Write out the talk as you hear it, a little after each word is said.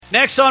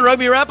Next on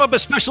Rugby Wrap-Up, a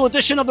special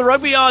edition of the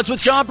Rugby Odds with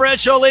John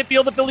Bradshaw,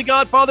 Layfield, the Philly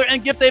Godfather,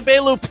 and Gift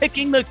Belu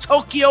picking the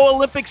Tokyo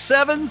Olympic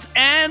Sevens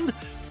and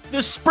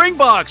the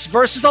Springboks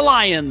versus the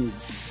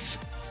Lions.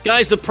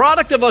 Guys, the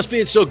product of us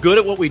being so good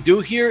at what we do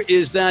here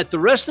is that the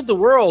rest of the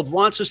world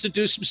wants us to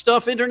do some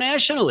stuff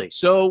internationally.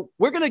 So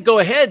we're going to go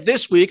ahead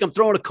this week. I'm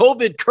throwing a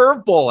COVID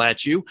curveball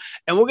at you,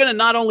 and we're going to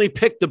not only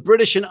pick the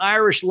British and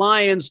Irish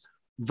Lions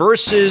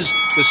versus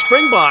the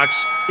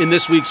Springboks in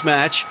this week's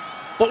match,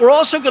 but we're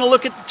also going to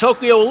look at the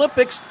Tokyo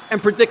Olympics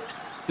and predict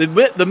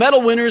the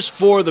medal winners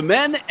for the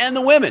men and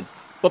the women.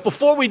 But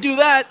before we do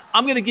that,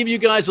 I'm going to give you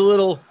guys a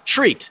little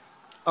treat.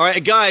 All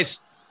right,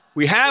 guys,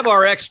 we have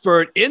our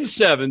expert in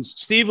sevens,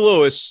 Steve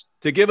Lewis,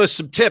 to give us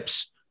some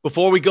tips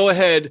before we go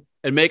ahead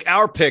and make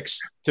our picks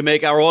to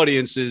make our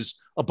audiences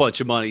a bunch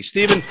of money.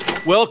 Stephen,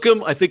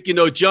 welcome. I think you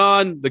know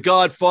John, the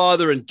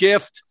Godfather, and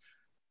Gift.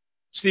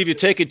 Steve, you're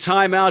taking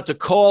time out to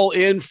call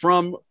in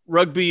from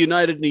Rugby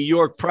United New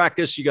York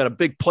practice. You got a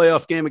big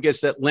playoff game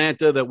against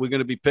Atlanta that we're going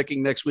to be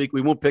picking next week.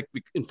 We won't pick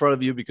in front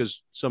of you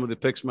because some of the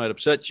picks might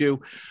upset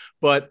you.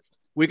 But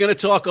we're going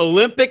to talk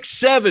Olympic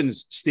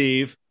sevens,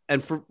 Steve.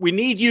 And we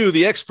need you,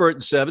 the expert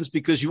in sevens,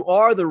 because you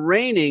are the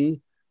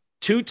reigning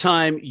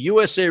two-time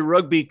USA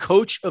Rugby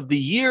Coach of the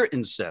Year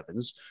in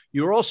sevens.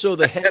 You're also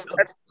the head of...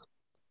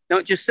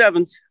 Not just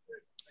sevens.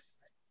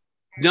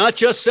 Not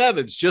just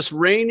sevens, just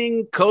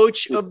reigning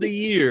Coach of the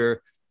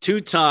Year,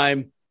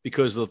 two-time,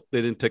 because they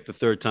didn't pick the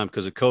third time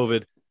because of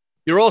COVID.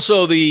 You're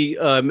also the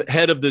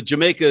head of the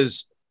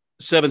Jamaica's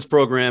sevens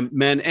program,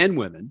 men and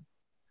women,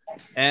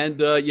 and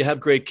you have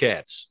great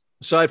cats.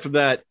 Aside from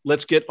that,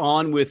 let's get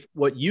on with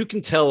what you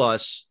can tell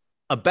us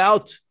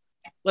about.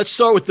 Let's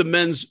start with the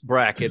men's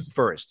bracket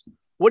first.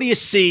 What do you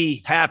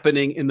see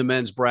happening in the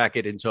men's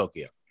bracket in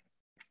Tokyo?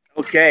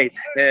 Okay,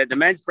 the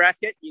men's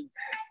bracket,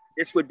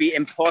 this would be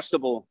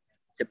impossible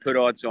to put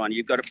odds on.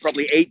 You've got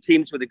probably 8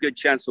 teams with a good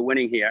chance of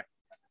winning here.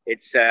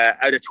 It's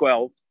out of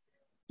 12.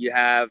 You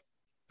have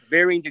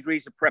varying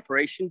degrees of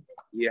preparation.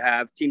 You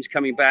have teams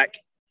coming back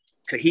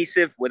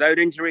cohesive without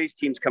injuries,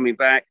 teams coming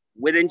back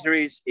with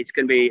injuries. It's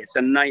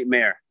a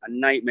nightmare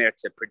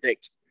to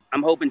predict.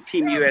 I'm hoping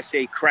Team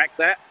USA crack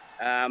that,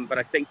 but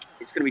I think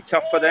it's going to be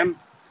tough for them.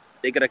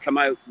 They're going to come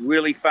out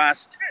really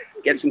fast,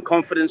 get some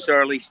confidence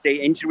early, stay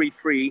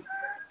injury-free,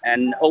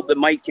 and hope that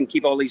Mike can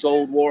keep all these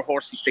old war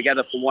horses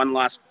together for one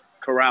last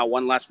corral,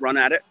 one last run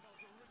at it.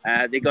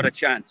 They got a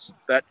chance.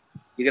 But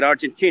you got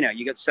Argentina,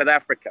 you got South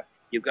Africa,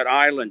 you've got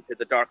Ireland,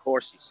 the dark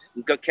horses,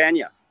 you've got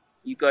Kenya,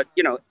 you've got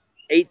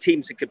 8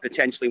 teams that could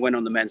potentially win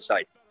on the men's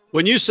side.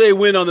 When you say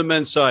win on the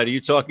men's side, are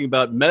you talking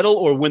about medal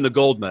or win the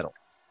gold medal?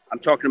 I'm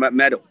talking about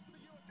medal.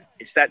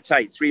 It's that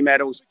tight. 3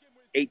 medals,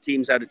 8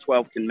 teams out of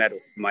 12 can medal,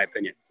 in my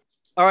opinion.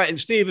 All right, and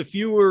Steve, if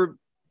you were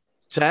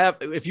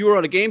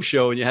on a game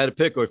show and you had to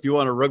pick, or if you were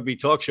on a rugby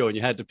talk show and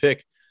you had to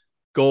pick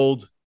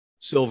gold,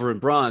 silver,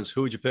 and bronze,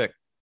 who would you pick?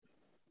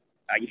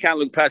 You can't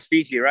look past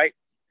Fiji, right?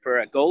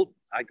 For gold,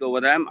 I'd go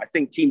with them. I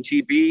think Team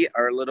GB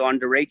are a little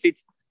underrated.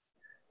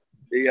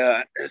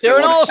 They're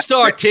an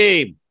all-star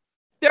team.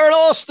 They're an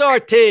all-star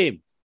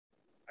team.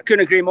 I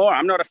couldn't agree more.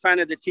 I'm not a fan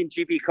of the Team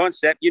GB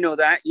concept. You know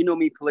that. You know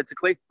me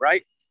politically,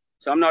 right?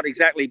 So I'm not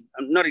exactly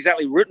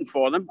rooting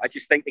for them. I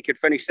just think they could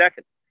finish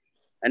second.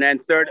 And then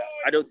third,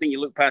 I don't think you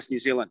look past New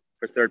Zealand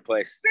for third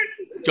place.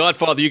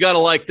 Godfather, you got to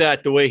like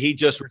that, the way he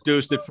just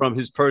reduced it from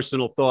his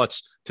personal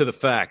thoughts to the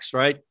facts,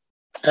 right?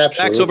 Absolutely.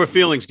 Facts over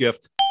feelings,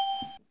 Gift.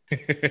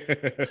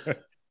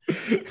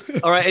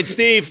 All right, and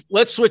Steve,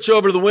 let's switch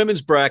over to the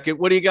women's bracket.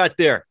 What do you got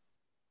there?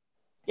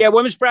 Yeah,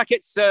 women's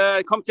brackets,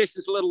 competition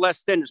is a little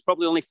less thin. There's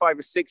probably only 5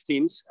 or 6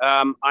 teams.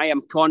 I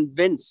am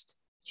convinced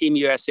Team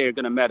USA are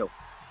going to medal.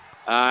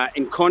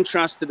 In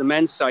contrast to the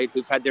men's side,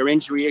 who've had their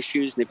injury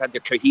issues and they've had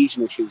their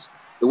cohesion issues,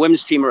 the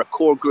women's team are a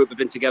core group, have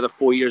been together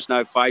 4 years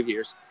now, 5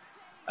 years.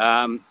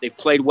 They've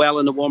played well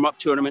in the warm-up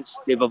tournaments.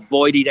 They've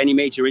avoided any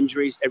major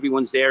injuries.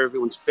 Everyone's there.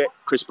 Everyone's fit.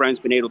 Chris Brown's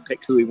been able to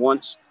pick who he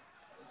wants.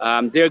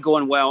 They're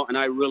going well, and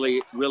I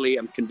really, really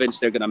am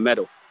convinced they're going to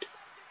medal.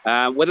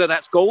 Whether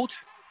that's gold,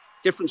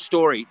 different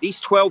story. These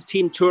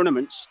 12-team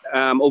tournaments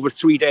over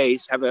 3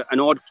 days have an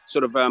odd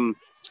sort of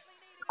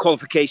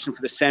qualification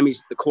for the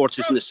semis, the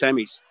quarters, and the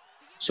semis.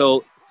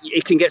 So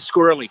it can get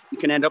squirrely. You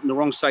can end up on the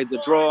wrong side of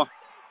the draw,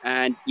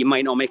 and you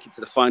might not make it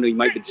to the final. You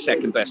might be the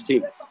second best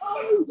team.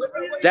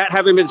 That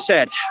having been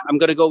said, I'm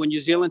going to go with New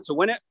Zealand to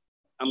win it.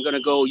 I'm going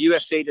to go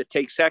USA to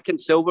take second,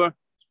 silver, and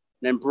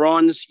then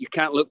bronze. You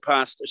can't look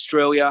past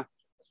Australia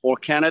or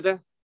Canada.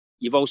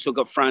 You've also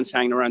got France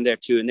hanging around there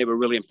too, and they were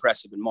really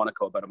impressive in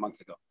Monaco about a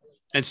month ago.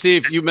 And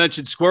Steve, you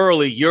mentioned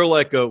squirrely. You're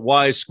like a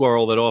wise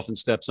squirrel that often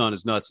steps on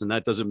his nuts, and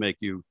that doesn't make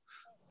you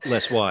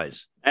less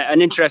wise.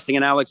 An interesting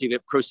analogy,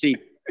 but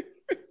proceed.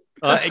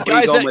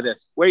 Guys,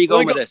 Where are you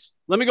going with this?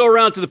 Let me go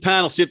around to the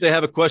panel, see if they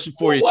have a question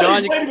for you.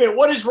 John, wait a minute.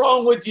 What is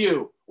wrong with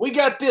you? We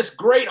got this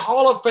great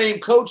Hall of Fame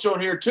coach on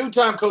here,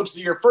 2-time coach of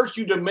the year. First,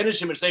 you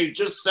diminish him and say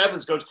just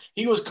sevens coach.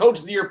 He was coach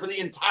of the year for the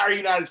entire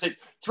United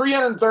States.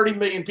 330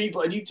 million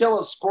people, and you tell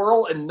a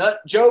squirrel and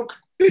nut joke?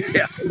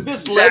 Yeah,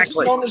 This legend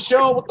on the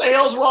show. What the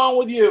hell's wrong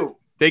with you?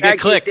 they get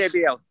clicks.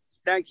 JBL.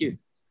 Thank you.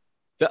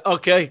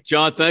 Okay,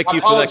 John, thank you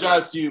for that. I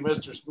apologize to you,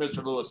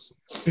 Mr. Lewis.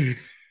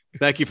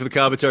 Thank you for the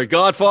commentary.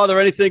 Godfather,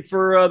 anything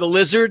for the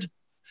Lizard?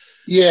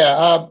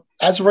 Yeah,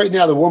 as of right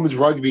now, the women's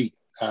rugby,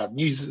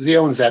 New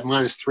Zealand's at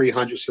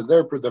 -300, so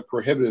they're the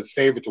prohibitive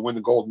favorite to win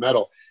the gold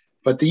medal.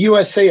 But the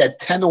USA at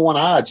 10-1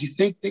 odds. You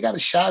think they got a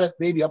shot at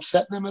maybe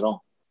upsetting them at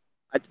all?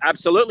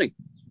 Absolutely.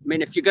 I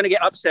mean, if you're going to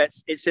get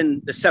upsets, it's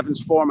in the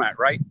sevens format,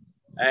 right?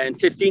 And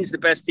 15's the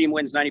best team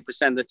wins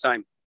 90% of the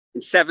time.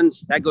 In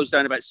sevens, that goes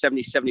down about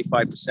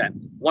 70-75%.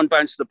 One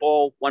bounce of the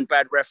ball, one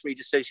bad referee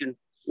decision,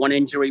 one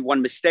injury,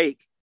 one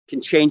mistake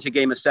can change a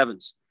game of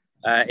sevens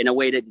in a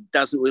way that it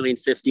doesn't really in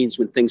 15s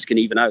when things can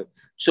even out.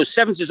 So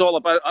sevens is all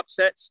about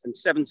upsets, and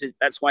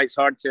that's why it's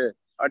hard to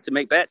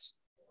make bets.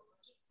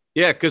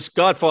 Yeah, because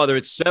Godfather,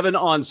 it's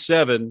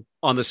 7-on-7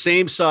 on the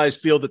same size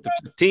field that the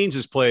 15s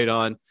is played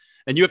on,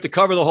 and you have to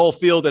cover the whole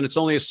field, and it's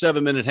only a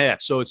 7-minute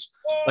half. So it's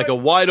like a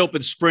wide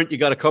open sprint. You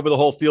got to cover the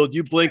whole field.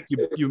 You blink,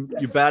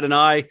 you bat an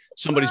eye,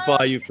 somebody's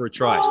by you for a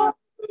try.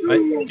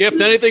 Right?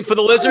 Gift, anything for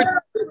the Lizard?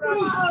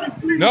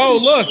 No,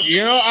 look,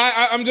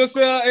 I'm just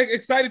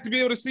excited to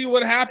be able to see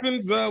what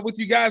happens with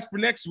you guys for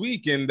next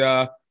week. And,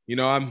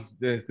 I'm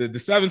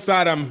the seven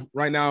side. I'm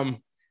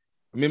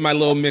in my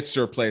little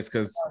mixture place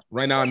because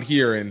right now I'm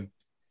here and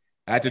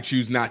I had to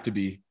choose not to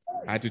be.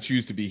 I had to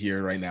choose to be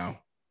here right now.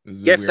 This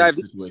is a weird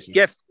situation.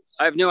 Gift,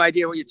 I have no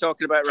idea what you're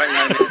talking about right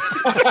now.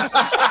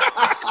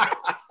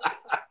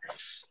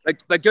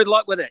 but good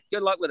luck with it.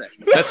 Good luck with it.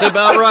 That's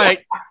about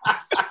right.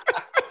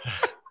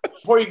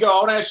 Before you go, I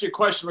want to ask you a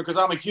question because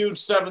I'm a huge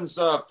sevens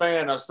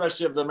fan,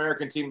 especially of the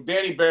American team.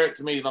 Danny Barrett,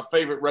 to me, is my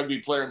favorite rugby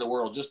player in the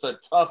world. Just a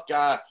tough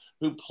guy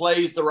who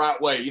plays the right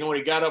way. When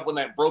he got up with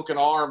that broken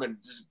arm and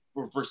just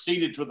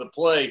proceeded to the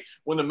play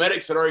when the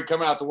medics had already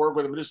come out to work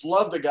with him. I just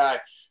love the guy.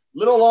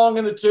 Little long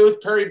in the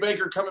tooth. Perry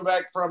Baker coming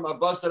back from a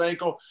busted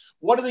ankle.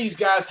 What do these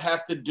guys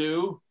have to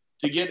do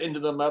to get into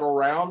the medal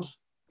round?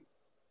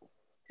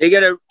 They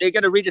got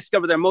to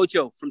rediscover their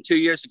mojo from 2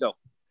 years ago.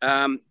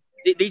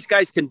 These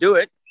guys can do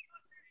it.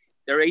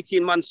 They're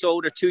 18 months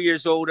older, 2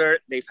 years older.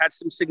 They've had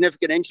some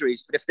significant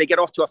injuries, but if they get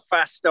off to a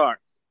fast start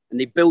and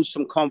they build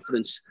some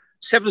confidence,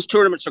 sevens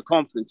tournaments are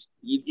confidence.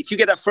 If you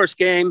get that first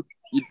game,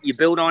 you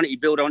build on it, you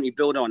build on it, you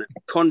build on it.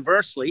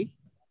 Conversely,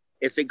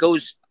 if it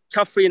goes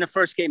tough for you in the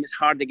first game, it's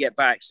hard to get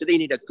back. So they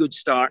need a good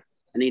start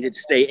and they need to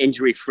stay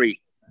injury-free.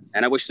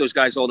 And I wish those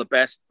guys all the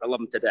best. I love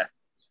them to death.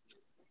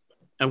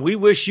 And we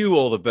wish you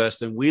all the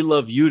best, and we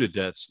love you to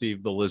death,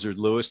 Steve the Lizard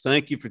Lewis.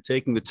 Thank you for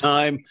taking the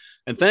time,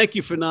 and thank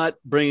you for not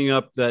bringing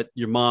up that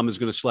your mom is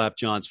going to slap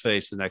John's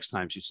face the next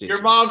time she sees him.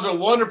 Your mom's a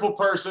wonderful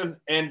person,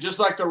 and just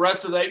like the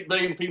rest of the 8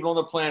 billion people on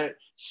the planet,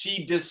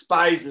 she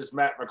despises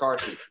Matt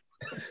McCarthy.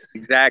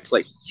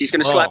 Exactly. She's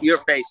going to slap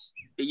your face.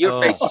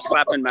 Your face is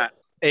slapping Matt.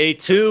 A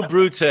two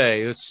brute.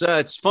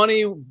 It's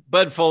funny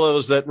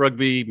bedfellows that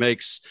rugby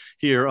makes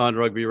here on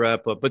Rugby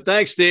Wrap Up. But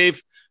thanks,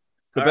 Steve.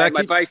 My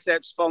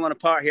biceps falling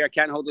apart here. I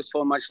can't hold this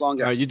phone much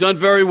longer. All right, you've done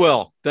very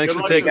well. Thanks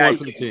for taking one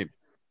for the team.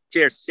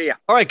 Cheers. See ya.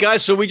 All right,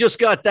 guys. So we just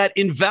got that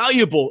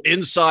invaluable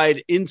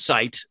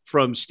insight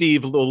from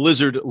Steve the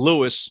Lizard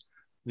Lewis,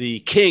 the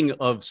king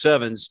of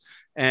sevens.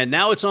 And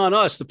now it's on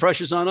us. The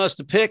pressure's on us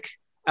to pick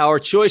our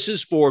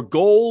choices for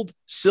gold,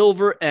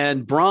 silver,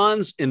 and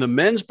bronze in the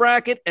men's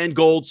bracket and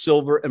gold,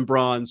 silver, and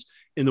bronze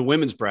in the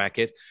women's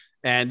bracket.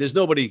 And there's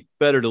nobody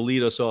better to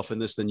lead us off in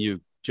this than you,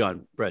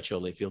 John Bradshaw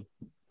Layfield.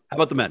 How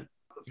about the men?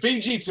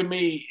 Fiji, to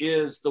me,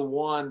 is the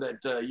one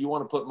that you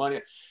want to put money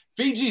on.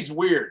 Fiji's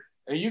weird.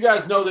 And you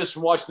guys know this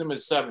from watching them in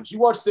sevens. You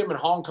watch them in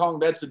Hong Kong,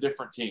 that's a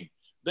different team.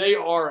 They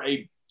are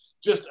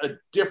just a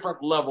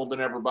different level than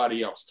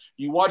everybody else.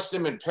 You watch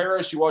them in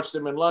Paris, you watch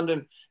them in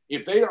London.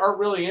 If they aren't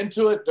really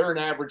into it, they're an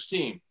average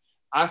team.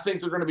 I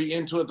think they're going to be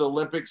into it at the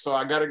Olympics, so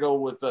I got to go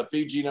with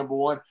Fiji number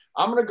 1.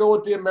 I'm going to go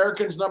with the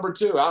Americans number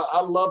 2.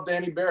 I love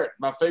Danny Barrett,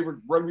 my favorite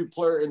rugby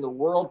player in the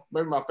world,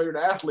 maybe my favorite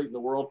athlete in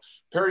the world.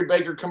 Perry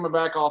Baker coming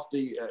back off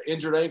the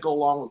injured ankle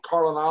along with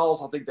Carlin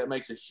Isles. I think that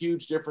makes a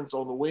huge difference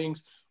on the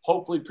wings.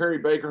 Hopefully Perry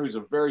Baker, who's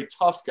a very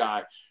tough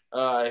guy,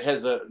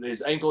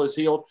 his ankle is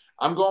healed.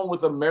 I'm going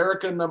with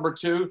America number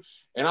 2.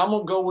 And I'm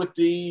going to go with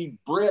the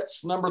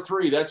Brits, number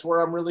 3. That's where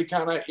I'm really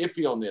kind of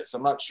iffy on this.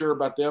 I'm not sure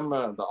about them.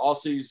 The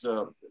Aussies,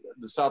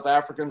 the South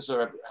Africans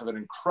have an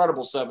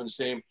incredible sevens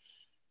team.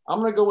 I'm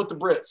going to go with the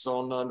Brits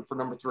for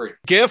number 3.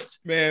 Gift?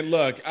 Man,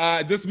 look,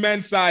 this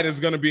men's side is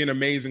going to be an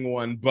amazing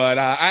one. But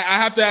I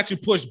have to actually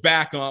push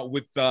back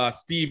with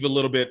Steve a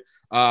little bit,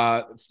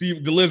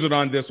 Steve the Lizard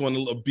on this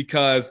one,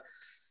 because,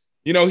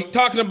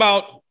 talking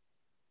about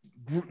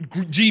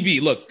GB,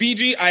 look,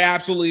 Fiji, I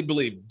absolutely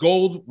believe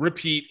gold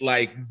repeat.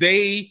 Like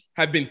they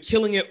have been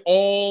killing it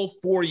all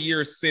 4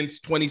 years since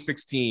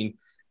 2016.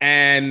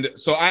 And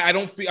so I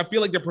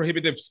feel like they're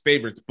prohibitive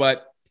favorites,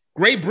 but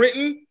Great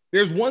Britain,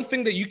 there's one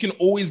thing that you can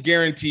always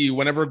guarantee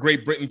whenever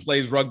Great Britain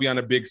plays rugby on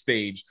a big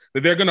stage,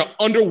 that they're going to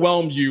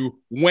underwhelm you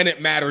when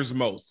it matters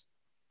most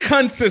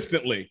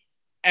consistently.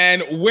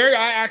 And where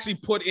I actually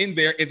put in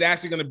there is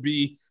actually going to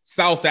be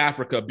South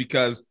Africa,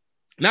 because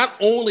not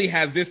only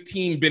has this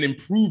team been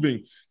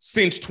improving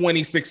since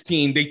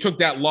 2016, they took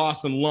that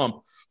loss and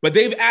lump, but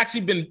they've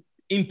actually been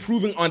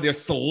improving on their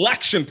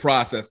selection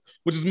process,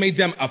 which has made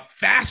them a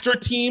faster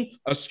team,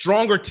 a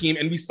stronger team.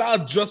 And we saw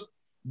just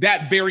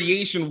that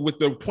variation with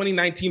the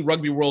 2019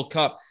 Rugby World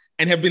Cup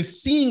and have been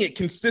seeing it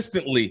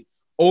consistently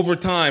over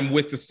time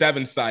with the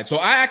 7 side. So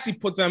I actually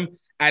put them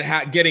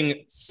at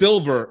getting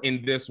silver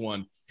in this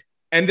one.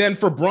 And then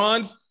for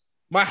bronze,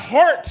 my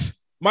heart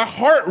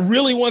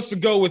really wants to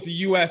go with the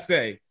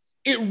USA.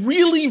 It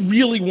really,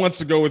 really wants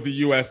to go with the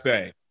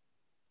USA.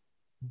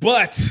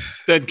 But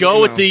then go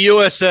with the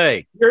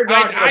USA. You're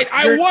not going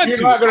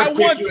to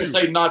pick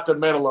USA to. not to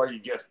medal, are you,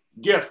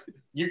 Gift?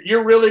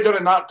 You're really going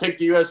to not pick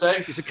the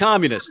USA? He's a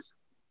communist.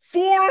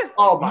 For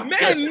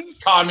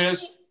men's,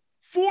 communist.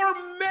 For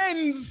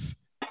men's,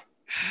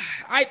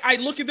 I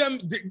look at them,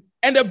 they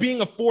end up being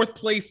a 4th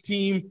place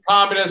team.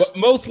 Communist. But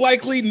most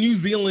likely New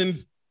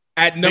Zealand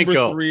at number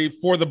 3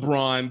 for the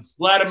bronze.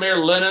 Vladimir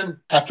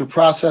Lenin. After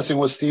processing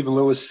what Stephen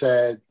Lewis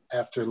said,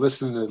 after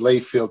listening to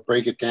Layfield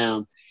break it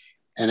down,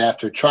 and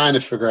after trying to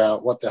figure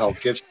out what the hell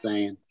Gift's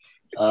saying,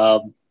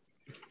 I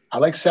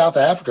like South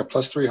Africa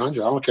plus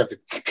 300. I don't care if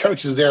the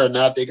coach is there or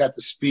not. They got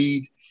the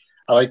speed.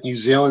 I like New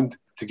Zealand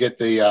to get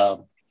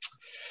the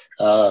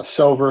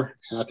silver,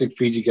 and I think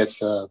Fiji gets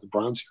the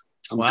bronze.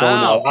 I'm going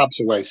the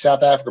opposite way.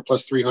 South Africa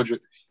plus 300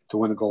 to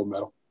win the gold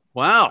medal.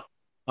 Wow.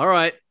 All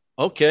right.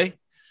 Okay.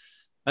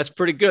 That's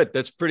pretty good.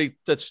 That's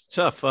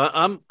tough.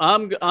 I'm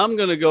going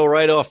to go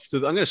right off to.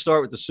 I'm going to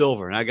start with the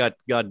silver, and I got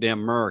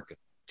goddamn America,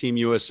 Team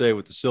USA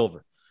with the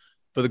silver.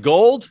 For the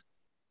gold,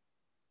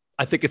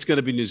 I think it's going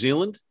to be New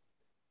Zealand,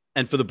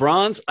 and for the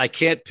bronze, I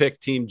can't pick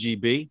Team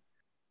GB,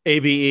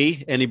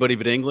 ABE, anybody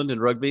but England in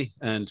rugby,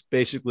 and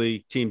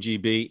basically Team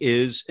GB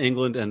is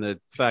England, and the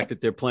fact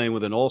that they're playing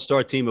with an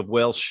all-star team of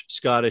Welsh,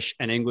 Scottish,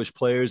 and English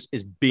players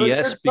is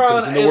BS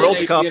because in the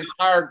World Cup, the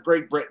entire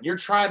Great Britain, you're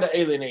trying to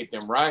alienate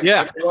them, right?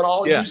 Yeah,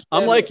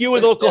 I'm like you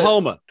with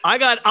Oklahoma. I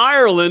got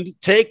Ireland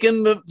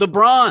taking the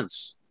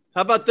bronze.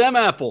 How about them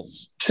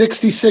apples?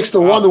 66 to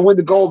 1 to win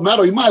the gold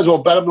medal. You might as well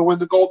bet them to win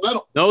the gold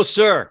medal. No,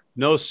 sir.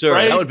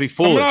 Right? That would be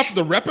foolish. Coming off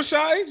the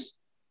repechage?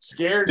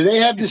 Scared. Do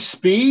they have the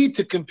speed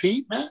to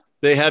compete, Matt?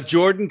 They have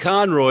Jordan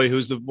Conroy,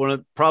 who's one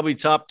of probably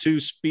top 2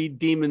 speed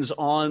demons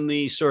on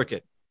the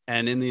circuit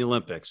and in the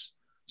Olympics.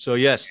 So,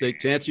 yes, to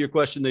answer your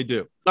question, they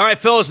do. All right,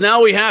 fellas,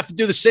 now we have to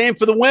do the same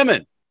for the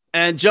women.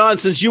 And, John,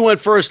 since you went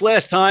first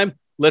last time,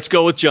 let's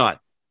go with John.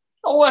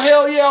 Oh, well,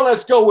 hell yeah,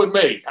 let's go with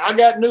me. I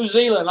got New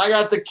Zealand. I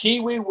got the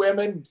Kiwi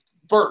women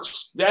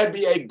first. That'd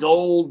be a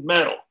gold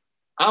medal.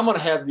 I'm going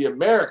to have the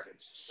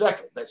Americans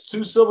second. That's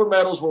 2 silver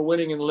medals we're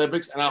winning in the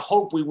Olympics, and I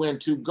hope we win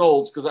 2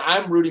 golds because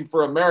I'm rooting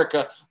for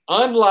America,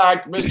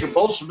 unlike Mr.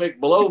 Bolshevik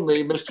below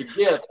me, Mr.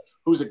 Gift,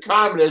 who's a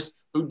communist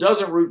who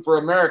doesn't root for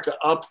America,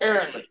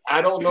 apparently.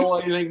 I don't know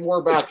anything more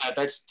about that.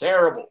 That's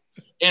terrible.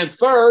 And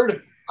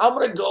third, I'm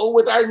going to go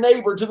with our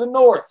neighbor to the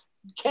north,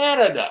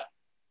 Canada.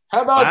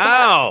 How about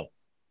that?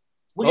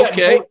 We got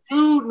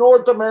 2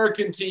 North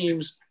American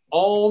teams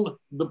on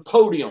the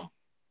podium.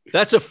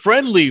 That's a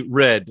friendly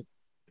red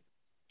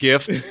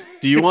Gift.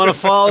 Do you want to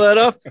follow that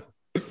up?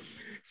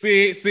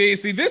 See,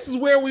 this is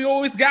where we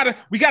always gotta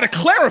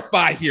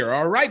clarify here.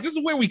 All right. This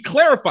is where we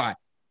clarify.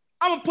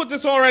 I'm gonna put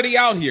this already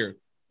out here.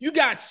 You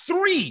got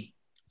three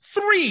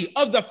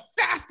of the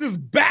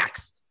fastest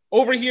backs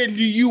over here in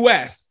the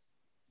US.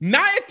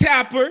 Nia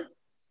Tapper,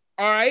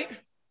 all right.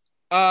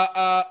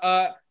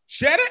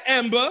 Cheta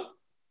Emba.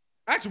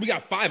 Actually, we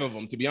got 5 of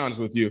them, to be honest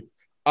with you.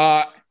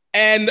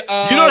 And you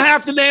don't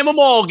have to name them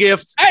all,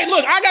 Gift. Hey,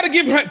 look, I got to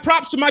give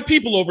props to my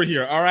people over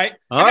here, all right?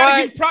 I got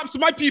to give props to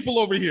my people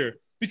over here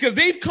because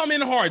they've come in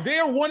hard. They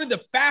are one of the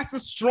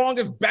fastest,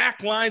 strongest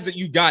back lines that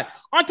you got.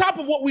 On top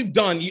of what we've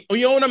done,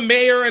 Iona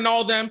Mayer and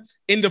all them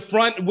in the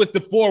front with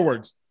the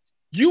forwards.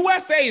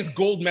 USA is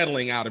gold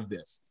medaling out of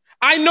this.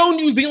 I know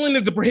New Zealand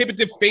is the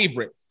prohibitive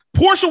favorite.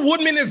 Portia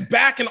Woodman is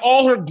back in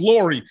all her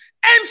glory,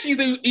 and she's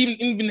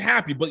even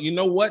happy. But you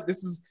know what?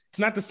 It's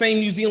not the same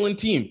New Zealand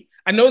team.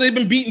 I know they've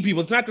been beating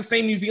people. It's not the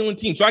same New Zealand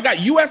team. So I got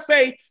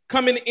USA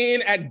coming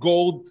in at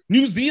gold,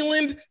 New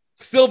Zealand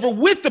silver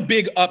with the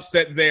big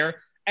upset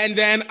there. And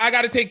then I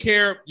got to take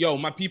care of,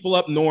 my people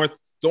up north.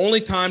 It's the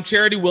only time.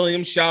 Charity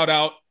Williams, shout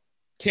out.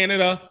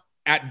 Canada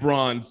at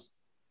bronze,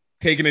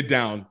 taking it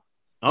down.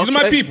 These are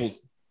my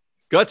peoples.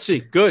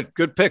 Gutsy.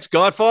 Good picks.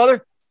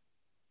 Godfather?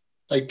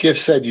 Like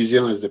Gift said, New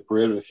Zealand is the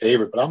prohibitive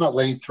favorite, but I'm not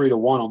laying 3 to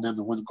 1 on them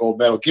to win the gold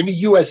medal. Give me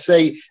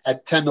USA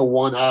at 10 to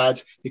 1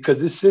 odds because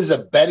this is a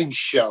betting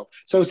show.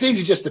 So it's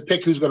easy just to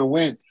pick who's going to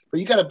win, but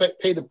you got to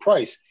pay the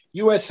price.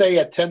 USA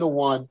at 10 to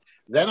 1.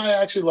 Then I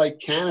actually like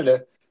Canada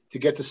to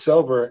get the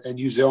silver and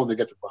New Zealand to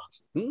get the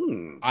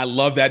bronze. I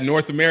love that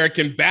North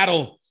American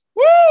battle.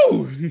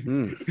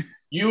 Woo!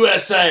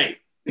 USA.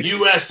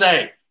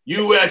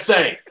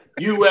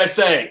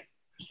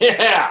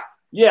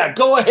 Yeah,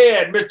 go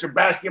ahead, Mr.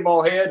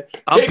 Basketball Head.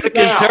 I'm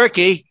picking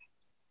Turkey.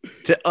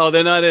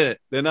 They're not in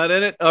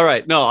it. All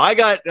right. No, I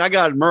got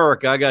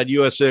America. I got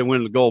USA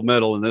winning the gold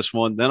medal in this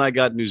one. Then I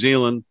got New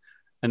Zealand,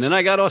 and then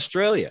I got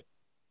Australia.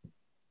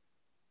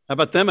 How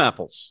about them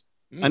apples?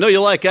 I know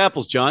you like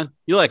apples, John.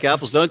 You like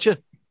apples, don't you?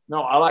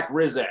 No, I like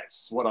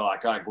Rizettes. What I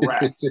like. I like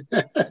rats.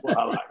 That's what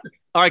I like.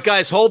 All right,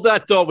 guys, hold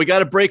that thought. We got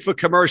to break for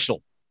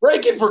commercial.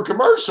 Breaking for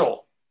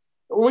commercial.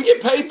 Will we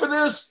get paid for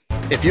this?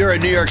 If you're in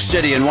New York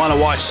City and want to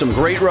watch some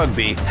great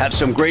rugby, have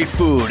some great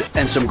food,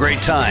 and some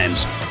great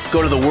times,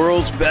 go to the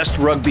world's best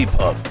rugby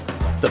pub,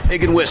 the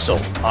Pig and Whistle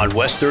on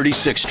West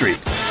 36th Street.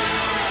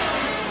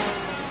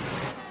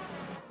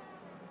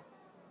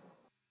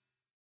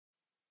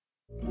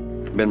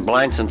 Been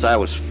blind since I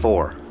was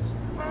 4.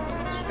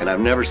 And I've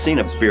never seen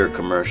a beer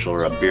commercial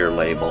or a beer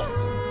label.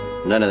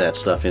 None of that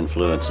stuff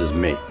influences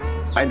me.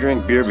 I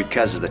drink beer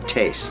because of the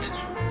taste.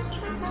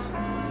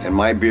 And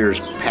my beer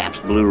is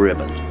Pabst Blue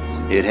Ribbon.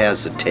 It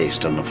has the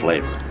taste and the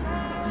flavor.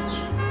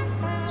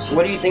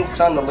 What do you think's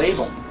on the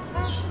label?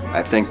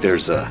 I think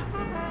there's a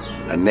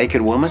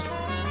naked woman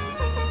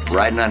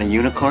riding on a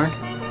unicorn,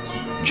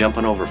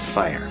 jumping over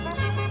fire.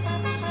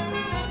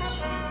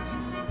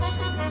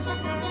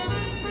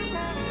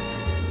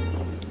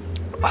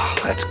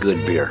 Oh, that's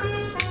good beer.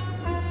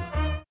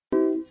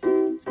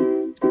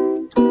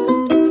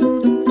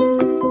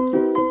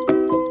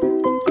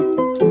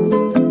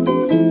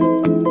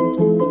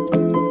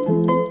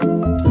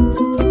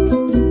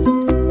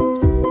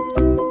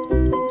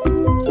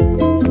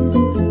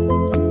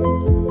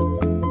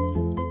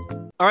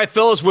 All right,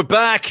 fellas, we're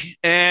back,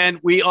 and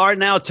we are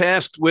now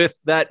tasked with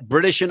that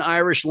British and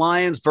Irish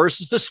Lions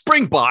versus the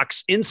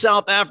Springboks in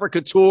South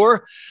Africa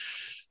tour.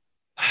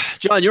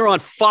 John, you're on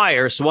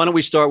fire, so why don't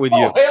we start with you?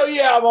 Oh, hell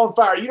yeah, I'm on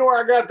fire. You know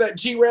where I got that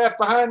giraffe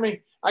behind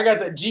me? I got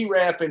that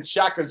giraffe in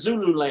Shaka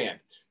Zulu land,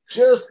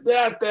 just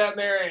down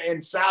there in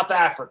South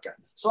Africa.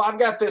 So I've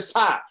got this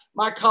tie.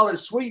 My college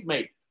sweet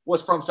mate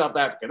was from South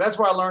Africa. That's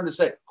where I learned to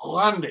say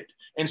 "Randit"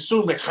 and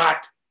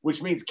 "Sumehat,"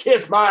 which means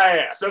kiss my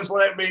ass. That's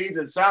what that means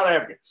in South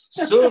Africa.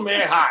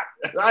 Sumehat.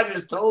 I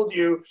just told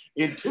you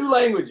in 2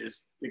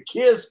 languages to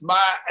kiss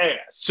my ass.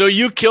 So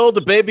you killed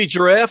the baby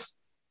giraffe?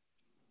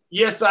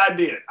 Yes, I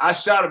did. I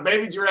shot a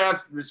baby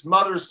giraffe. His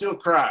mother is still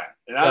crying.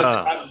 And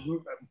I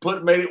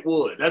made it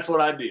wood. That's what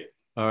I did.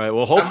 All right.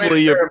 Well,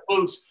 hopefully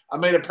I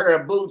made a pair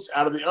of boots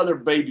out of the other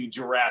baby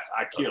giraffe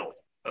I killed.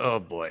 Oh,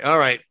 boy. All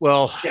right.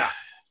 Well, yeah.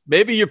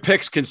 Maybe your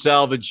picks can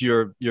salvage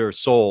your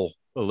soul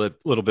a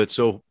little bit.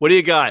 So what do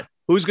you got?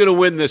 Who's going to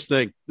win this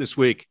thing this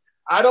week?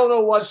 I don't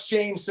know what's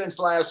changed since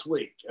last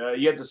week.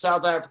 You had the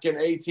South African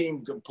A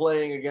team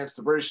playing against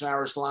the British and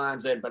Irish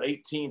Lions. They had about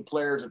 18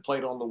 players that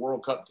played on the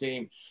World Cup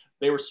team.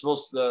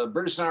 The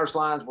British and Irish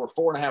Lions were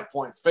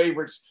 4.5-point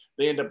favorites.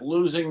 They end up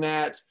losing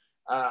that.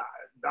 I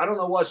don't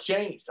know what's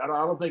changed. I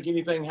don't think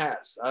anything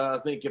has. I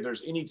think if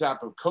there's any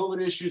type of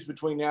COVID issues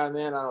between now and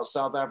then, I know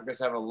South Africa's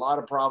having a lot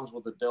of problems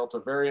with the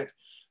Delta variant.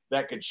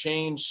 That could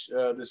change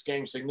this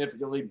game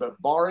significantly. But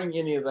barring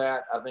any of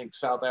that, I think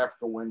South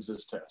Africa wins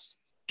this test.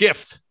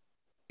 Gift.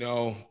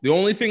 No, the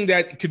only thing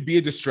that could be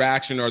a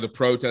distraction are the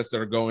protests that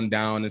are going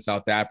down in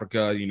South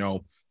Africa. You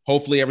know,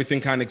 hopefully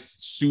everything kind of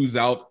soothes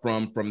out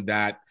from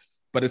that.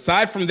 But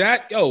aside from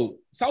that,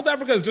 South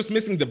Africa is just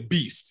missing the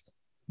beast.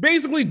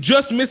 Basically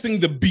just missing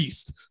the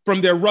beast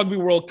from their Rugby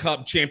World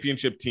Cup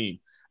championship team.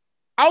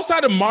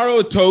 Outside of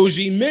Maro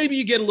Itoje, maybe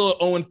you get a little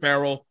Owen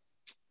Farrell.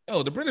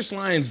 The British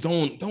Lions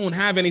don't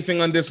have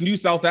anything on this new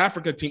South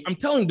Africa team. I'm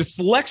telling you, the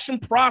selection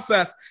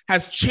process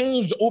has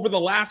changed over the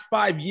last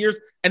 5 years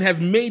and has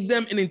made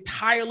them an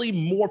entirely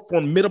more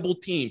formidable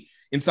team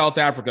in South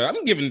Africa.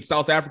 I'm giving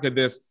South Africa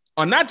this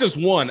on not just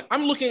one.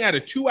 I'm looking at a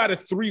 2 out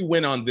of 3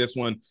 win on this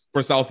one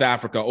for South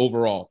Africa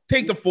overall.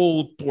 Take the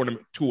full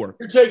tournament tour.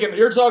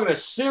 You're talking a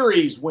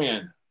series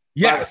win.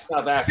 Yes,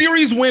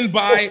 series win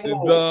by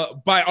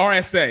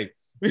RSA.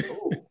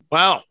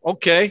 Wow.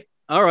 Okay.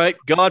 All right.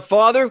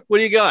 Godfather, what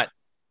do you got?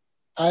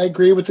 I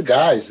agree with the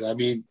guys. I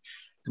mean,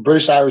 the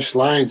British Irish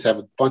Lions have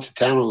a bunch of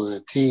talent on the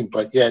team,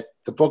 but yet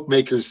the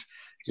bookmakers'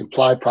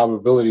 implied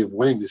probability of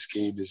winning this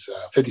game is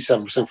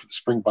 57% for the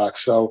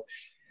Springboks. So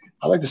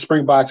I like the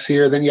Springboks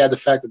here. Then you add the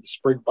fact that the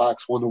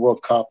Springboks won the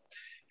World Cup,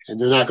 and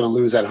they're not going to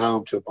lose at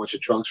home to a bunch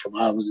of drunks from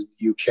Ireland and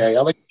the UK.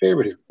 I like the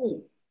favorite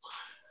here.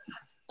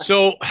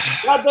 So,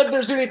 not that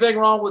there's anything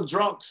wrong with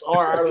drunks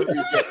or Ireland and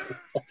UK.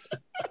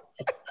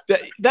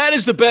 That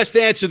is the best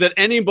answer that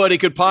anybody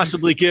could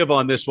possibly give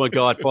on this one,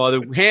 Godfather.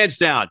 Hands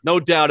down.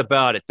 No doubt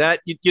about it. That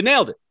you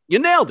nailed it. You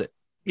nailed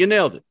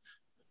it.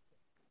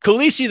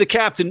 Khaleesi, the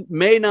captain,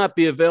 may not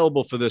be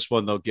available for this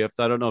one, though, Gift.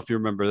 I don't know if you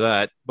remember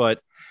that. But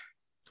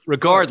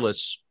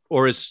regardless,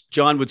 or as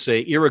John would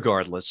say,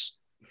 irregardless,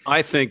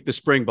 I think the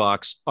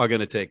Springboks are going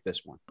to take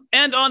this one.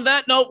 And on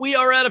that note, we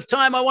are out of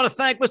time. I want to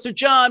thank Mr.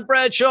 John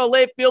Bradshaw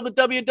Layfield, the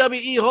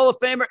WWE Hall of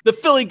Famer, the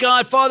Philly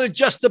Godfather,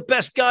 just the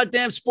best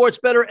goddamn sports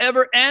bettor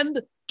ever,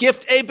 and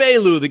Gift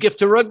Ebelu, the gift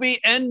to rugby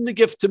and the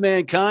gift to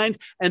mankind.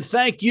 And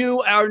thank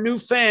you, our new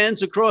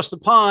fans across the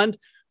pond,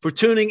 for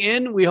tuning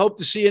in. We hope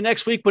to see you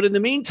next week. But in the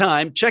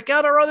meantime, check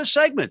out our other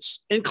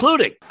segments,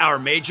 including our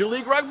Major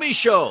League Rugby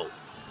show,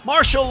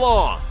 Martial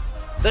Law,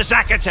 the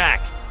Zack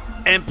Attack,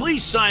 and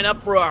please sign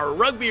up for our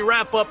Rugby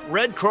Wrap-Up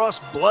Red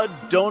Cross Blood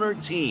Donor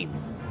Team.